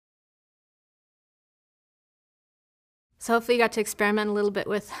So hopefully you got to experiment a little bit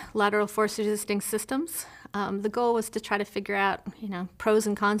with lateral force-resisting systems. The goal was to try to figure out, pros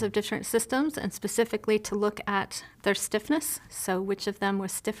and cons of different systems, and specifically to look at their stiffness. So which of them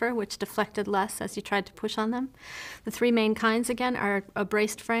was stiffer, which deflected less as you tried to push on them. The three main kinds, again, are a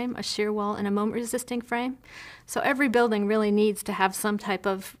braced frame, a shear wall, and a moment-resisting frame. So every building really needs to have some type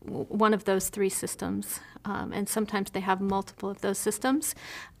of one of those three systems. And sometimes they have multiple of those systems.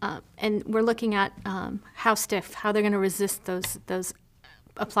 And we're looking at how stiff, how they're going to resist those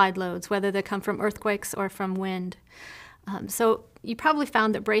applied loads, whether they come from earthquakes or from wind. So you probably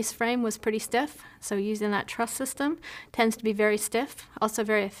found that brace frame was pretty stiff. So using that truss system tends to be very stiff, also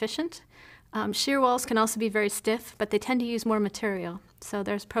very efficient. Shear walls can also be very stiff, but they tend to use more material. So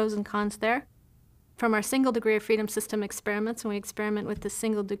there's pros and cons there. From our single degree of freedom system experiments, when we experiment with the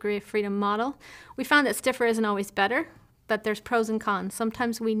single degree of freedom model, we found that stiffer isn't always better, but there's pros and cons.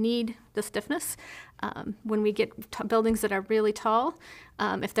 Sometimes we need the stiffness. When we get buildings that are really tall,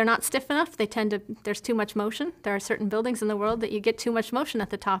 if they're not stiff enough, there's too much motion. There are certain buildings in the world that you get too much motion at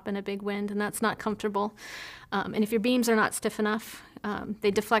the top in a big wind, and that's not comfortable. And if your beams are not stiff enough,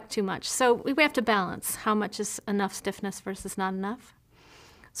 they deflect too much. So we have to balance how much is enough stiffness versus not enough.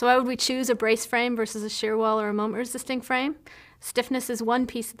 So why would we choose a brace frame versus a shear wall or a moment-resisting frame? Stiffness is one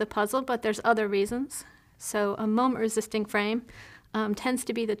piece of the puzzle, but there's other reasons. So a moment-resisting frame tends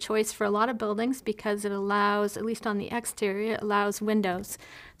to be the choice for a lot of buildings because it allows, at least on the exterior, it allows windows.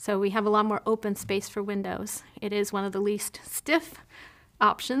 So we have a lot more open space for windows. It is one of the least stiff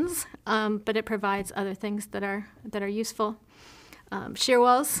options, but it provides other things that are useful. Shear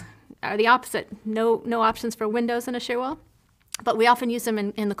walls are the opposite. No options for windows in a shear wall. But we often use them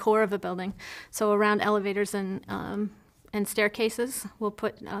in the core of a building. So around elevators and staircases, we'll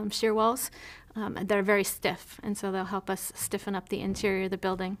put shear walls that are very stiff, and so they'll help us stiffen up the interior of the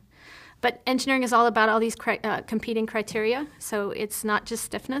building. But engineering is all about all these competing criteria. So it's not just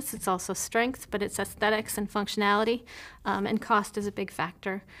stiffness, it's also strength, but it's aesthetics and functionality, and cost is a big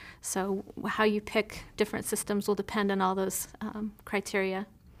factor. So how you pick different systems will depend on all those criteria.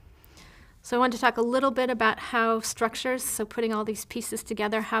 So I want to talk a little bit about how structures, so putting all these pieces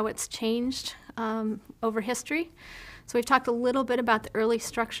together, how it's changed over history. So we've talked a little bit about the early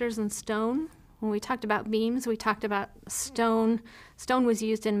structures in stone. When we talked about beams, we talked about stone. Stone was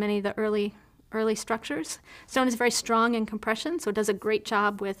used in many of the early structures. Stone is very strong in compression, so it does a great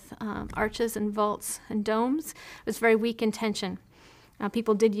job with arches and vaults and domes. It's very weak in tension.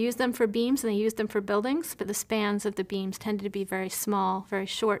 People did use them for beams and they used them for buildings, but the spans of the beams tended to be very small, very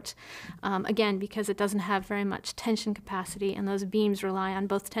short, again, because it doesn't have very much tension capacity, and those beams rely on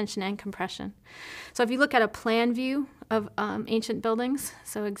both tension and compression. So if you look at a plan view of ancient buildings,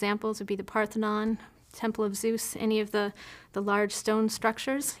 so examples would be the Parthenon, Temple of Zeus, any of the large stone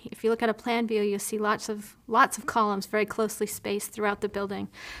structures. If you look at a plan view, you'll see lots of columns very closely spaced throughout the building.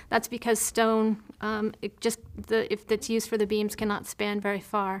 That's because stone, if it's used for the beams, cannot span very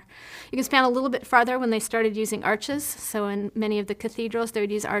far. You can span a little bit farther when they started using arches. So in many of the cathedrals, they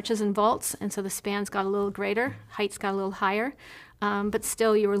would use arches and vaults, and so the spans got a little greater, heights got a little higher, but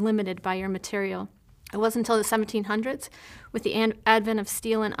still you were limited by your material. It wasn't until the 1700s, with the advent of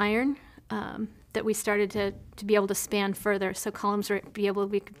steel and iron, that we started to be able to span further, so columns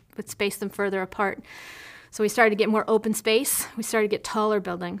we could space them further apart. So we started to get more open space. We started to get taller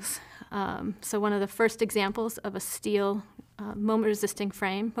buildings. So one of the first examples of a steel moment-resisting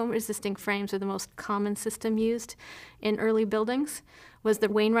frame. Moment-resisting frames are the most common system used in early buildings. Was the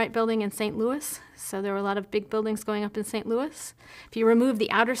Wainwright building in St. Louis. So there were a lot of big buildings going up in St. Louis. If you remove the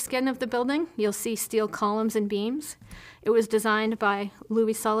outer skin of the building, you'll see steel columns and beams. It was designed by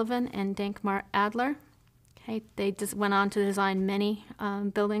Louis Sullivan and Dankmar Adler. Okay, they just went on to design many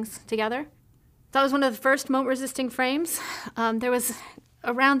buildings together. That was one of the first moment-resisting frames. There was,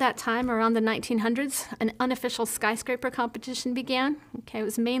 around that time, around the 1900s, an unofficial skyscraper competition began. Okay, it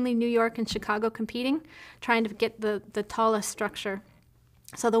was mainly New York and Chicago competing, trying to get the tallest structure.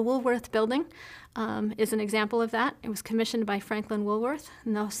 So the Woolworth building is an example of that. It was commissioned by Franklin Woolworth,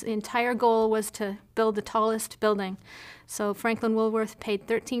 and the entire goal was to build the tallest building. So Franklin Woolworth paid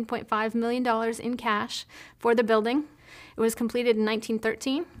 $13.5 million in cash for the building. It was completed in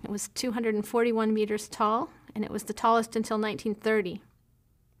 1913. It was 241 meters tall, and it was the tallest until 1930.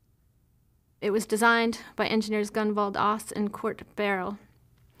 It was designed by engineers Gunvald Oss and Kurt Barrel.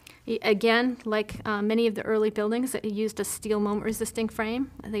 Again, like many of the early buildings, it used a steel moment-resisting frame.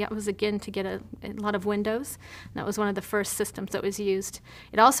 I think that was, again, to get a lot of windows. And that was one of the first systems that was used.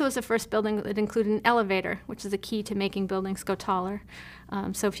 It also was the first building that included an elevator, which is a key to making buildings go taller.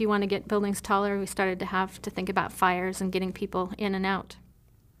 So if you want to get buildings taller, we started to have to think about fires and getting people in and out.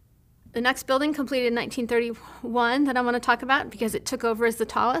 The next building, completed in 1931, that I want to talk about because it took over as the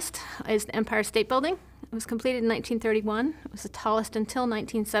tallest, is the Empire State Building. It was completed in 1931. It was the tallest until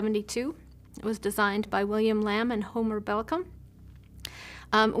 1972. It was designed by William Lamb and Homer Belcom.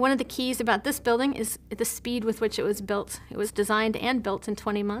 One of the keys about this building is the speed with which it was built. It was designed and built in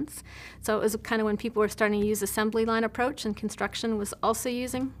 20 months. So it was kind of when people were starting to use assembly line approach, and construction was also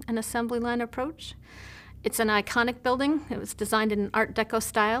using an assembly line approach. It's an iconic building. It was designed in an Art Deco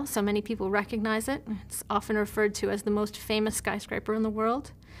style, so many people recognize it. It's often referred to as the most famous skyscraper in the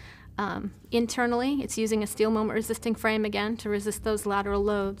world. Internally, it's using a steel moment-resisting frame again to resist those lateral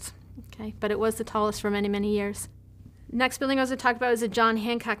loads. Okay, but it was the tallest for many, many years. Next building I was going to talk about is the John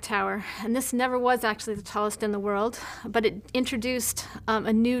Hancock Tower, and this never was actually the tallest in the world, but it introduced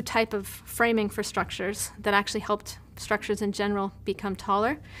a new type of framing for structures that actually helped structures in general become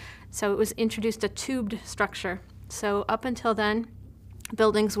taller. So it was introduced a tubed structure. So up until then,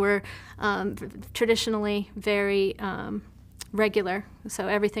 buildings were traditionally very regular. So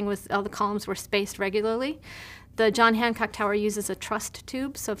everything was, all the columns were spaced regularly. The John Hancock Tower uses a trussed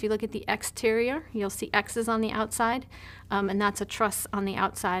tube. So if you look at the exterior, you'll see X's on the outside, and that's a truss on the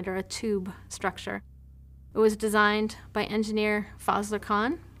outside, or a tube structure. It was designed by engineer Fazlur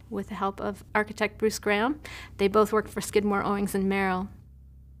Khan with the help of architect Bruce Graham. They both worked for Skidmore, Owings & Merrill.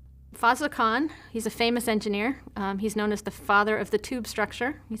 Fazlur Khan, he's a famous engineer. He's known as the father of the tube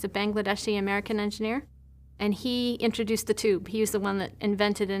structure. He's a Bangladeshi-American engineer. And he introduced the tube. He was the one that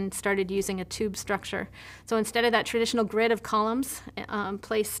invented and started using a tube structure. So instead of that traditional grid of columns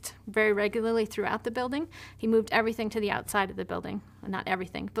placed very regularly throughout the building, he moved everything to the outside of the building. Well, not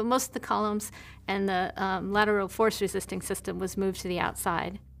everything, but most of the columns and the lateral force-resisting system was moved to the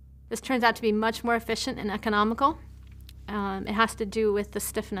outside. This turns out to be much more efficient and economical. It has to do with the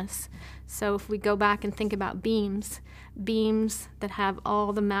stiffness. So if we go back and think about beams that have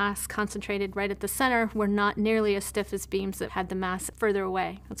all the mass concentrated right at the center were not nearly as stiff as beams that had the mass further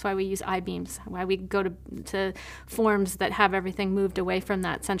away. That's why we use I-beams, why we go to forms that have everything moved away from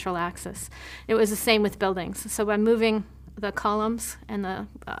that central axis. It was the same with buildings. So by moving the columns and the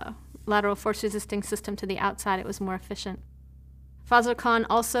lateral force-resisting system to the outside, it was more efficient. Fazlur Khan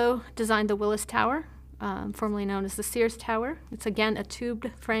also designed the Willis Tower, formerly known as the Sears Tower. It's again a tubed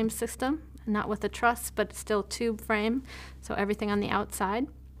frame system, not with a truss, but still tube frame, so everything on the outside.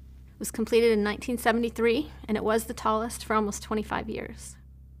 It was completed in 1973, and it was the tallest for almost 25 years.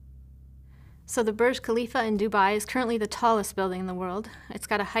 So the Burj Khalifa in Dubai is currently the tallest building in the world. It's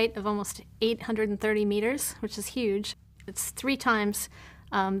got a height of almost 830 meters, which is huge. It's 3 times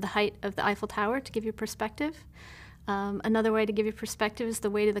the height of the Eiffel Tower, to give you perspective. Another way to give you perspective is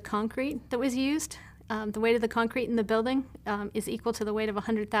the weight of the concrete that was used. The weight of the concrete in the building is equal to the weight of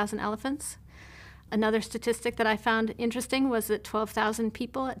 100,000 elephants. Another statistic that I found interesting was that 12,000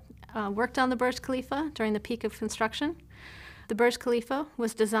 people worked on the Burj Khalifa during the peak of construction. The Burj Khalifa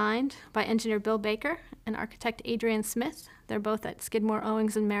was designed by engineer Bill Baker and architect Adrian Smith. They're both at Skidmore,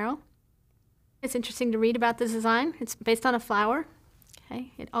 Owings & Merrill. It's interesting to read about the design. It's based on a flower.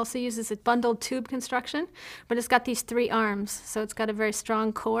 Okay. It also uses a bundled tube construction, but it's got these 3 arms. So it's got a very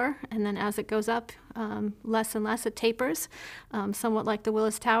strong core, and then as it goes up less and less, it tapers, somewhat like the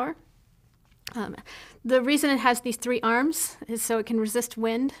Willis Tower. The reason it has these 3 arms is so it can resist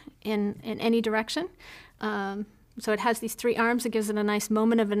wind in any direction. So it has these 3 arms. It gives it a nice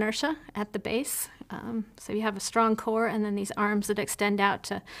moment of inertia at the base. So you have a strong core, and then these arms that extend out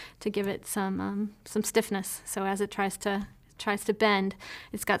to give it some stiffness. So as it tries to bend,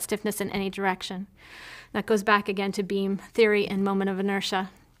 it's got stiffness in any direction. That goes back again to beam theory and moment of inertia.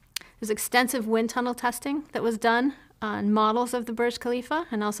 There's extensive wind tunnel testing that was done on models of the Burj Khalifa,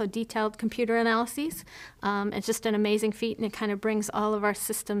 and also detailed computer analyses. It's just an amazing feat, and it kind of brings all of our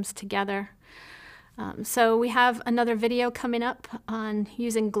systems together. So we have another video coming up on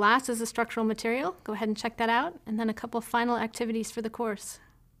using glass as a structural material. Go ahead and check that out, and then a couple final activities for the course.